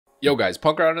Yo guys,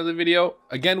 Punkrat another video.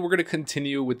 Again, we're going to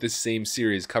continue with this same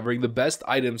series covering the best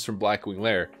items from Blackwing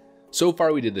Lair. So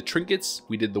far we did the trinkets,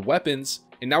 we did the weapons,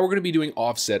 and now we're going to be doing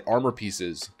offset armor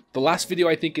pieces. The last video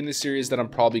I think in this series that I'm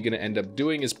probably going to end up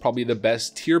doing is probably the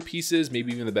best tier pieces,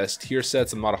 maybe even the best tier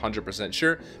sets. I'm not 100%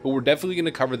 sure, but we're definitely going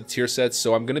to cover the tier sets,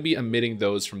 so I'm going to be omitting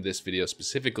those from this video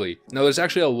specifically. Now there's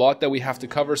actually a lot that we have to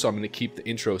cover, so I'm going to keep the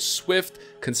intro swift,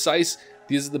 concise.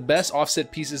 These are the best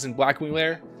offset pieces in Blackwing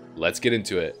Lair. Let's get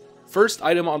into it. First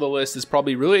item on the list is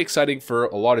probably really exciting for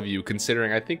a lot of you,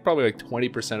 considering I think probably like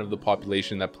 20% of the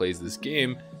population that plays this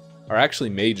game are actually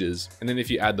mages. And then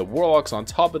if you add the warlocks on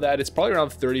top of that, it's probably around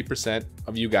 30%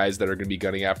 of you guys that are going to be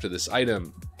gunning after this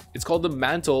item. It's called the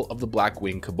Mantle of the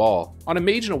Blackwing Cabal. On a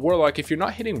mage and a warlock, if you're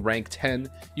not hitting rank 10,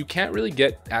 you can't really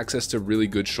get access to really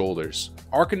good shoulders.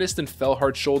 Arcanist and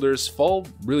Fellheart shoulders fall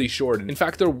really short. In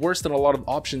fact, they're worse than a lot of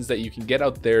options that you can get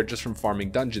out there just from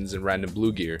farming dungeons and random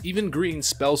blue gear. Even green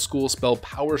Spell School Spell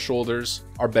Power shoulders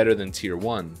are better than tier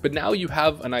 1. But now you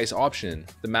have a nice option.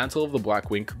 The Mantle of the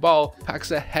Blackwing Cabal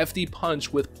packs a hefty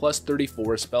punch with plus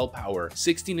 34 spell power,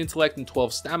 16 intellect and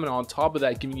 12 stamina on top of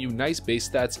that, giving you nice base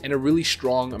stats and a really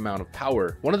strong amount of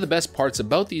power. One of the best parts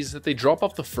about these is that they drop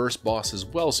off the first boss as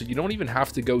well, so you don't even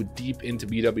have to go deep into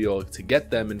BWL to get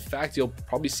them. In fact, you'll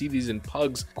probably see these in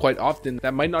pugs quite often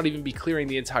that might not even be clearing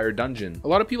the entire dungeon. A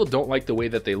lot of people don't like the way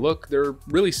that they look. They're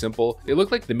really simple. They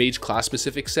look like the mage class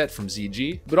specific set from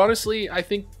ZG, but honestly, I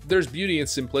think there's beauty in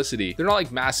simplicity. They're not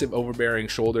like massive overbearing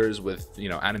shoulders with,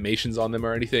 animations on them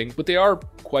or anything, but they are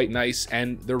quite nice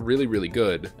and they're really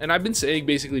good. And I've been saying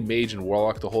basically mage and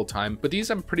warlock the whole time, but these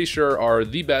I'm pretty sure are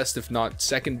the best, if not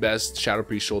second best, Shadow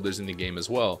Priest shoulders in the game as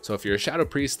well. So if you're a Shadow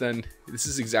Priest, then this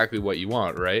is exactly what you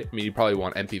want, right? I mean, you probably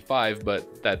want MP5,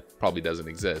 but that probably doesn't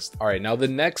exist. All right, now the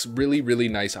next really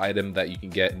nice item that you can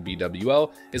get in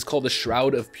BWL is called the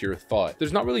Shroud of Pure Thought.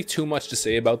 There's not really too much to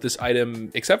say about this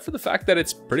item, except for the fact that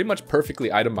it's pretty much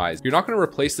perfectly itemized. You're not going to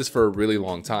replace this for a really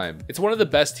long time. It's one of the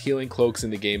best healing cloaks in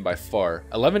the game by far.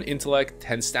 11 intellect,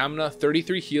 10 stamina,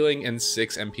 33 healing, and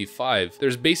 6 MP5.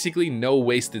 There's basically no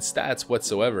wasted stats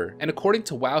whatsoever. And according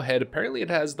to Wowhead, apparently it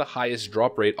has the highest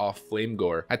drop rate off Flame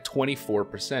Gore at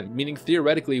 24%, meaning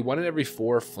theoretically 1 in every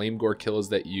 4 Flame Gore kills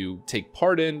that you take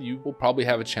part in, you will probably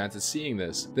have a chance at seeing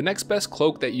this. The next best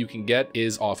cloak that you can get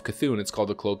is off Cthulhu. It's called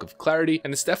the Cloak of Clarity,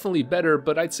 and it's definitely better,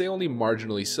 but I'd say only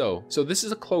marginally so. So this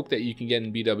is a cloak that you can get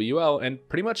in BWL and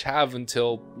pretty much have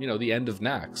until, the end of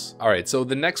Naxx. Alright, so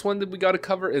the next one that we gotta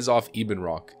cover is off Eben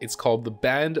Rock. It's called the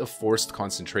Band of Forced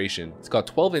Concentration. It's got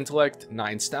 12 intellect,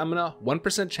 9 stamina,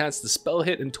 1% chance to spell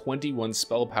hit, and 21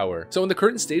 spell power. So in the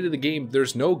current state of the game,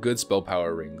 there's no good spell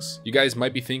power rings. You guys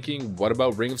might be thinking, what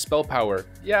about Ring of Spell Power?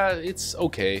 Yeah, it's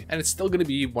okay, and it's still gonna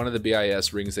be one of the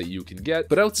BIS rings that you can get,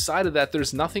 but outside of that,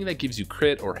 there's nothing that gives you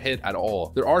crit or hit at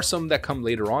all. There are some that come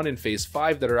later on in phase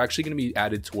 5 that are actually gonna be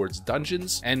added towards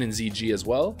dungeons and in ZG as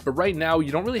well, but right now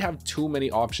you don't really have too many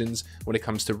options when it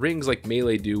comes to rings like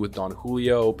Melee do with Don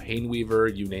Julio,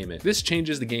 Painweaver, you name it. This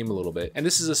changes the game a little bit, and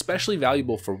this is especially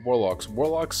valuable for warlocks.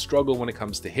 Warlocks struggle when it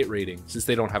comes to hit rating since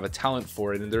they don't have a talent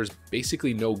for it, and there's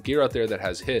basically no gear out there that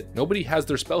has hit. Nobody has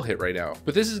their spell hit right now,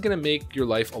 but this is going to make your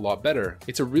life a lot better.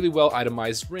 It's a really well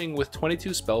itemized ring with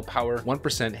 22 spell power,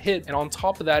 1% hit, and on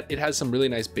top of that, it has some really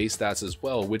nice base stats as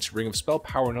well, which Ring of Spell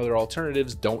Power and other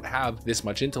alternatives don't have this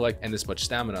much intellect and this much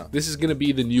stamina. This is going to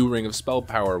be the new Ring of Spell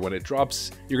Power. When it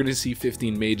drops, you're going to see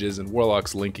 15 mages and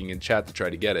warlocks linking in chat to try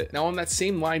to get it. Now on that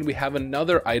same line, we have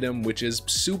another item which is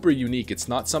super unique. It's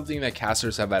not something that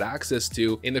casters have had access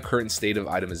to in the current state of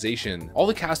itemization. All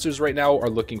the casters right now are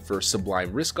looking for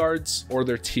Sublime Wrist Guards or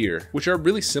their tier, which are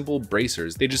really simple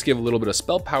bracers. They just give a little bit of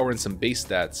spell power and some base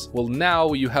stats. Well,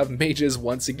 now you have mages.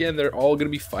 Once again, they're all going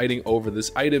to be fighting over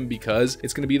this item because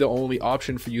it's going to be the only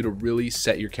option for you to really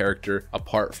set your character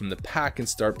apart from the pack and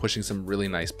start pushing some really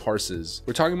nice parses.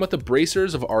 We're talking about the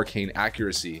bracers of Arcane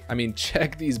Accuracy. I mean,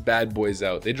 check these bad boys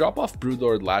out. They drop off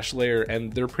Broodlord Lash Layer,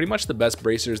 and they're pretty much the best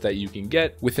bracers that you can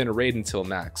get within a raid until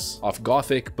Naxx. Off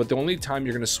Gothic, but the only time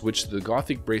you're going to switch to the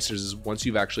Gothic bracers is once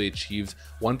you've actually achieved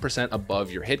 1%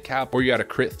 above your hit cap, or you got a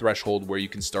crit threshold where you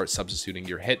can start substituting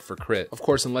your hit for crit. Of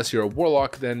course, unless you're a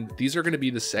warlock, then these are going to be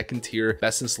the second tier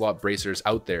best in slot bracers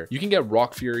out there. You can get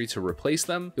Rock Fury to replace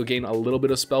them. You'll gain a little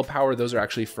bit of spell power. Those are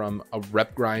actually from a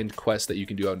rep grind quest that you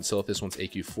can do out in Silithus once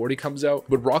AQ 40 comes out,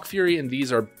 but Rock Fury and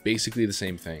these are basically the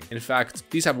same thing. In fact,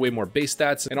 these have way more base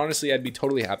stats, and honestly, I'd be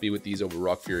totally happy with these over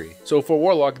Rock Fury. So for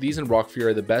Warlock, these and rock fear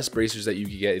are the best bracers that you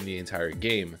can get in the entire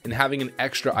game, and having an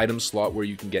extra item slot where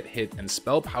you can get hit and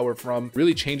spell power from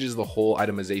really changes the whole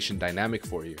itemization dynamic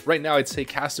for you. Right now, I'd say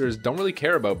casters don't really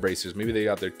care about bracers. Maybe they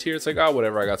got their tier, it's like, oh,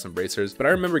 whatever, I got some bracers. But I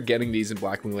remember getting these in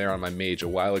Blackwing Lair on my mage a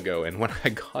while ago, and when I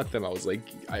got them, I was like,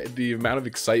 the amount of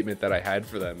excitement that I had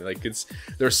for them, like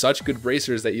they're such good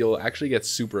bracers that you'll actually get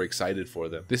super excited for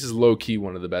them. This is low-key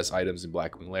one of the best items in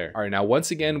Blackwing Lair. All right, now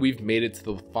once again, we've made it to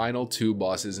the final 2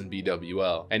 bosses in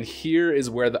BWL, and here is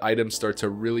where the items start to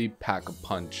really pack a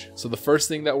punch. So the first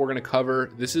thing that we're going to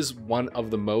cover, this is one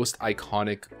of the most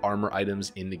iconic armor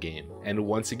items in the game, and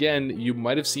once again, you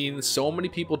might have seen so many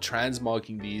people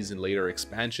transmogging these in later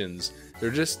expansions. They're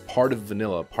just part of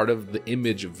vanilla, part of the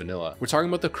image of vanilla. We're talking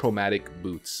about the chromatic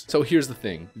boots. So here's the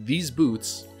thing, these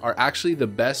boots are actually the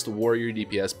best warrior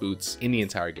DPS boots in the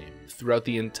entire game. Throughout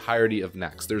the entirety of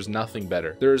Naxx, there's nothing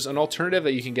better. There's an alternative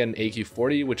that you can get in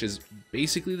AQ40, which is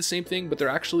basically the same thing, but they're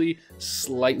actually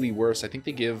slightly worse. I think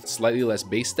they give slightly less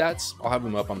base stats. I'll have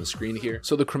them up on the screen here.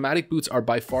 So the chromatic boots are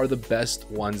by far the best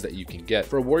ones that you can get.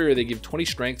 For a warrior, they give 20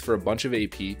 strength for a bunch of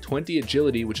AP, 20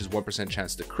 agility, which is 1%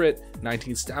 chance to crit,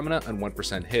 19 stamina, and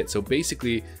 1% hit. So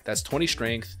basically, that's 20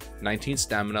 strength, 19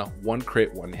 stamina, 1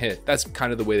 crit, 1 hit. That's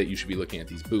kind of the way that you should be looking at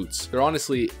these boots. They're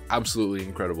honestly absolutely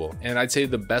incredible. And I'd say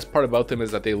the best part about them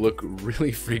is that they look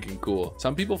really freaking cool.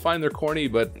 Some people find they're corny,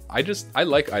 but I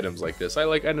like items like this. I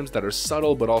like items that are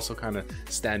subtle, but also kind of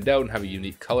stand out and have a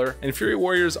unique color. And Fury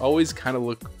Warriors always kind of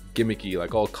look gimmicky,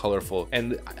 like all colorful,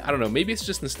 and I don't know, maybe it's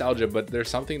just nostalgia, but there's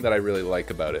something that I really like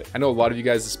about it. I know a lot of you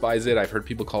guys despise it. I've heard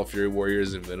people call Fury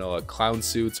Warriors in vanilla clown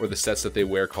suits, or the sets that they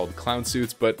wear called clown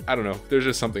suits, but I don't know, there's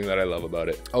just something that I love about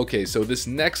it. Okay, so this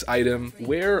next item,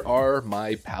 where are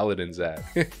my paladins at?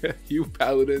 You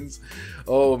paladins,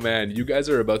 oh man, you guys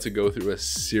are about to go through a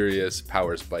serious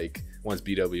power spike once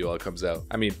BWL comes out.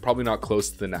 I mean, probably not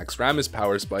close to the Naxx Ramus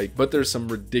power spike, but there's some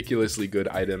ridiculously good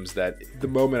items that the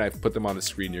moment I put them on the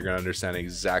screen, you're gonna understand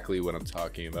exactly what I'm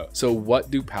talking about. So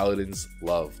what do paladins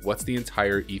love? What's the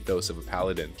entire ethos of a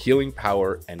paladin? Healing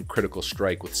power and critical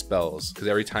strike with spells, because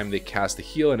every time they cast a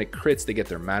heal and it crits, they get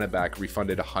their mana back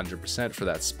refunded 100% for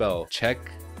that spell. Check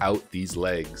out these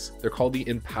legs. They're called the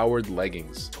empowered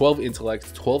leggings. 12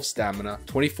 intellect, 12 stamina,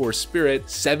 24 spirit,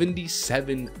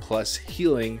 77 plus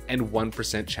healing, and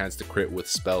 1% chance to crit with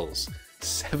spells.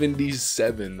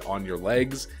 77 on your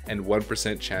legs and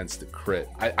 1% chance to crit.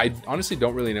 I honestly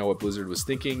don't really know what Blizzard was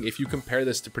thinking. If you compare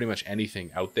this to pretty much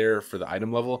anything out there for the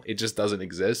item level, it just doesn't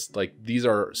exist. Like, these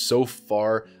are so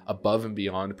far above and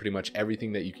beyond pretty much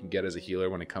everything that you can get as a healer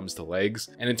when it comes to legs.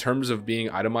 And in terms of being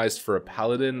itemized for a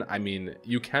paladin, I mean,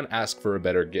 you can't ask for a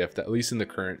better gift, at least in the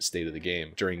current state of the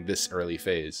game during this early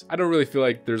phase. I don't really feel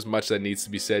like there's much that needs to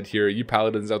be said here. You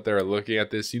paladins out there are looking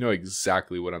at this, you know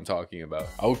exactly what I'm talking about.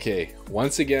 Okay,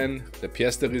 once again, the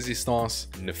pièce de résistance,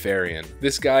 Nefarian.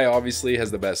 This guy obviously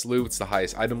has the best loot, it's the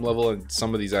highest item level, and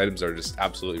some of these items are just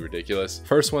absolutely ridiculous.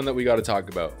 First one that we got to talk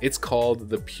about, it's called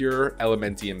the Pure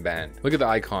Elementium Band. Look at the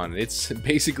icon. It's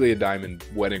basically a diamond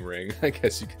wedding ring, I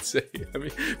guess you could say. I mean,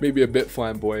 maybe a bit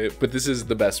flamboyant, but this is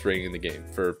the best ring in the game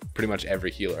for pretty much every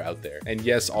healer out there. And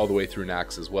yes, all the way through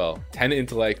Naxx as well. 10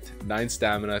 intellect, 9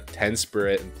 stamina, 10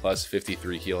 spirit, and plus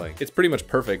 53 healing. It's pretty much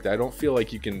perfect. I don't feel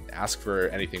like you can ask for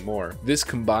anything more. This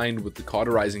combined with the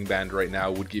cauterizing band right now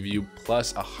would give you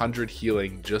plus 100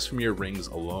 healing just from your rings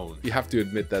alone. You have to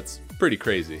admit that's pretty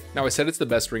crazy. Now, I said it's the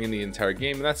best ring in the entire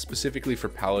game, and that's specifically for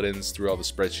paladins through all the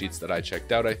spreadsheets that I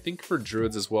checked out. I think for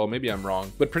druids as well, maybe I'm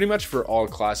wrong, but pretty much for all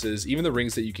classes, even the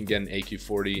rings that you can get in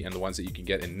AQ40 and the ones that you can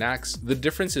get in Naxx, the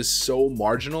difference is so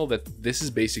marginal that this is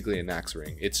basically a Naxx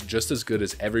ring. It's just as good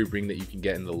as every ring that you can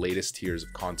get in the latest tiers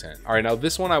of content. All right, now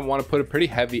this one I want to put a pretty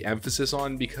heavy emphasis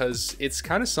on because it's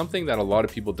kind of something that a lot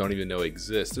of people don't even know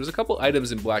exists. There's a couple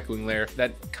items in Blackwing Lair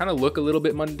that kind of look a little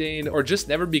bit mundane or just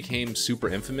never became super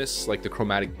infamous, like the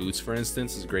chromatic boots, for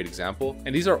instance, is a great example.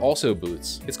 And these are also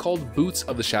boots. It's called Boots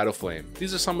of the Shadow Flame.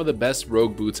 These are some of the best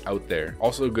rogue boots out there.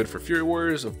 Also good for Fury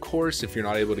Warriors, of course, if you're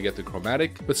not able to get the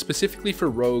chromatic, but specifically for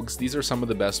rogues, these are some of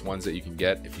the best ones that you can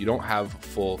get if you don't have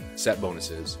full set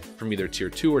bonuses from either tier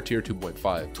 2 or tier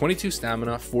 2.5. 22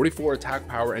 stamina, 44 attack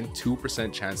power, and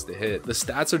 2% chance to hit. The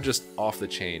stats are just off the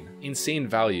chain. Insane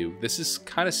value. This is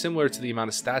kind of similar to the amount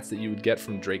of stats that you would get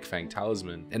from Drake Fang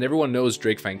Talisman. And everyone knows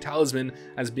Drake Fang Talisman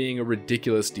as being a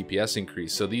ridiculous DPS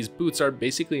increase, so these boots are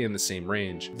basically in the same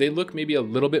range. They look maybe a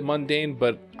little bit mundane,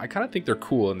 but I kind of think they're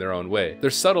cool in their own way. They're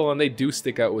subtle and they do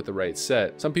stick out with the right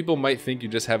set. Some people might think you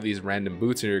just have these random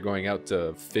boots and you're going out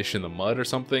to fish in the mud or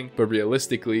something, but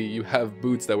realistically, you have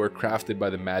boots that were crafted by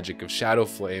the magic of Shadow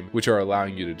Flame, which are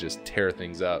allowing you to just tear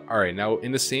things up. All right, now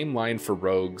in the same line for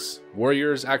rogues,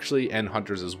 warriors actually, and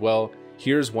hunters as well,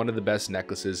 here's one of the best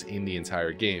necklaces in the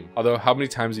entire game. Although, how many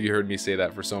times have you heard me say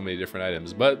that for so many different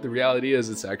items? But the reality is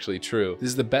it's actually true. This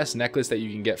is the best necklace that you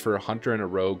can get for a hunter and a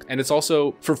rogue, and it's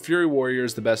also for Fury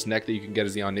Warriors. The best neck that you can get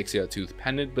is the Onyxia Tooth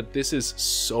pendant, but this is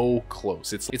so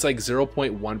close. It's like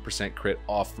 0.1% crit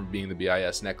off from being the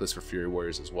BIS necklace for Fury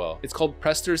Warriors as well. It's called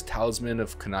Prester's Talisman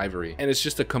of Connivery, and it's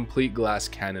just a complete glass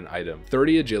cannon item.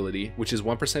 30 agility, which is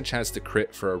 1% chance to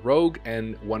crit for a rogue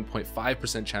and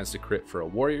 1.5% chance to crit for a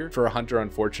warrior. For a hunter,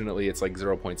 unfortunately, it's like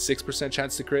 0.6%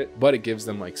 chance to crit, but it gives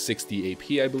them like 60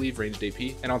 AP, I believe, ranged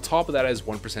AP. And on top of that, it has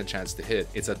 1% chance to hit.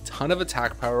 It's a ton of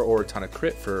attack power or a ton of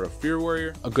crit for a Fury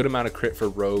Warrior, a good amount of crit for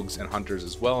rogues and hunters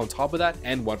as well on top of that,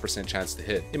 and 1% chance to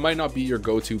hit. It might not be your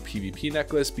go-to PvP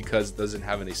necklace because it doesn't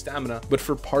have any stamina, but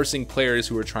for parsing players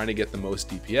who are trying to get the most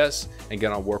DPS and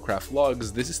get on Warcraft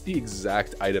logs, this is the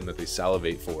exact item that they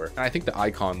salivate for. And I think the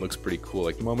icon looks pretty cool.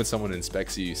 Like the moment someone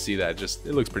inspects you, you see that,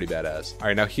 it looks pretty badass. All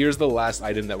right, now here's the last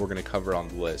item that we're going to cover on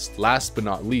the list. Last but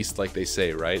not least, like they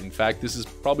say, right? In fact, this is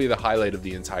probably the highlight of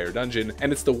the entire dungeon,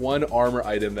 and it's the one armor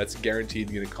item that's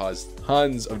guaranteed going to cause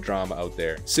tons of drama out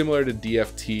there, similar to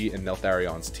DFT and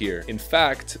Neltharion's tier. In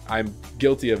fact, I'm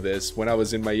guilty of this. When I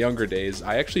was in my younger days,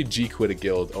 I actually G-quit a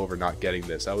guild over not getting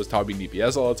this. I was topping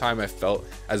DPS all the time. I felt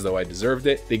as though I deserved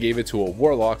it. They gave it to a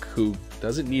warlock who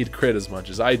doesn't need crit as much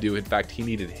as I do. In fact, he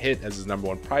needed hit as his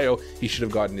 #1 prio. He should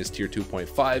have gotten his tier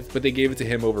 2.5, but they gave it to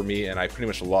him over me, and I pretty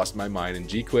much lost my mind and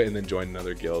G-quit and then joined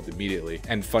another guild immediately.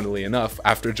 And funnily enough,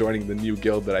 after joining the new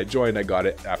guild that I joined, I got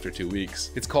it after 2 weeks.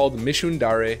 It's called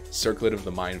Mishundare Circlet of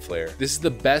the Mind Flare. This is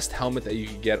the best helmet that you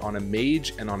can get on a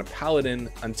mage and on a paladin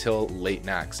until late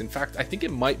Naxx. In fact, I think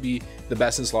it might be the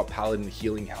best in slot paladin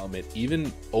healing helmet,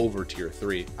 even over tier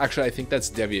 3. Actually, I think that's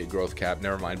Deviate Growth Cap,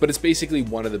 never mind. But it's basically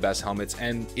one of the best helmets,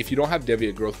 and if you don't have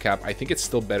Deviate Growth Cap, I think it's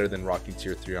still better than rocking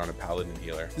tier 3 on a paladin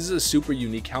healer. This is a super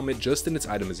unique helmet just in its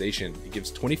itemization. It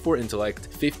gives 24 intellect,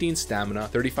 15 stamina,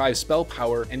 35 spell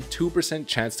power, and 2%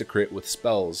 chance to crit with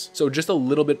spells. So just a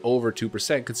little bit over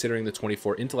 2%, considering the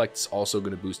 24 intellect is also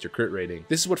going to boost your crit rating.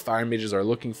 This is what fire mages are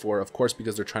looking for, of course,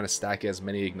 because they're trying to stack as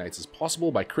many ignites as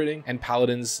possible by critting, and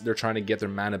paladins, they're trying to get their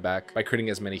mana back by critting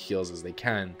as many heals as they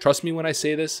can. Trust me when I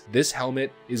say this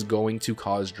helmet is going to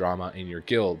cause drama in your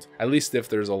guild, at least if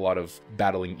there's a lot of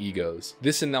battling egos.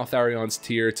 This and Neltharion's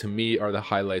tier, to me, are the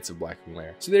highlights of Blackwing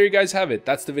Lair. So there you guys have it.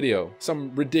 That's the video.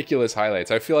 Some ridiculous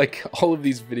highlights. I feel like all of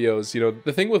these videos, you know,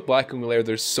 the thing with Blackwing Lair,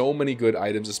 there's so many good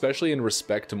items, especially in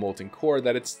respect to Molten Core,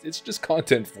 that it's just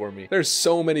content for me. There's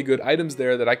so many good items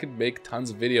there that I could make tons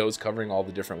of videos covering all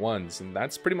the different ones, and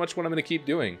that's pretty much what I'm going to keep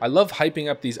doing. I love hyping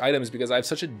up these items because I have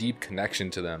such a deep connection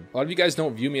to them. A lot of you guys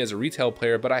don't view me as a retail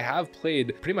player, but I have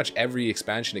played pretty much every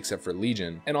expansion except for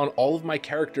Legion, and on all of my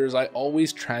characters, I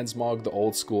always transmog the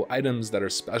old school items that are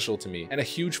special to me. And a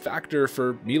huge factor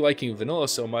for me liking vanilla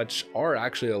so much are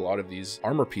actually a lot of these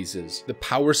armor pieces. The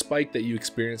power spike that you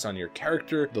experience on your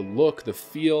character, the look, the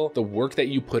feel, the work that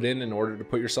you put in order to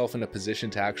put yourself in a position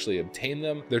to actually obtain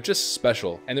them, they're just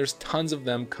special. And there's tons of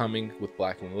them coming with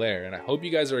Blackwing Lair, and I hope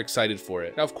you guys are excited for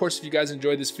it. Now, of course, if you guys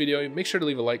enjoyed this video, make sure to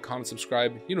leave a like, comment,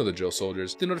 subscribe. You know the drill,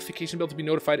 soldiers. The notification bell to be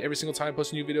notified every single time I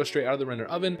post a new video straight out of the render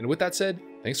oven. And with that said,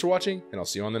 thanks for watching, and I'll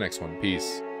see you on the next one.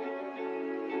 Peace.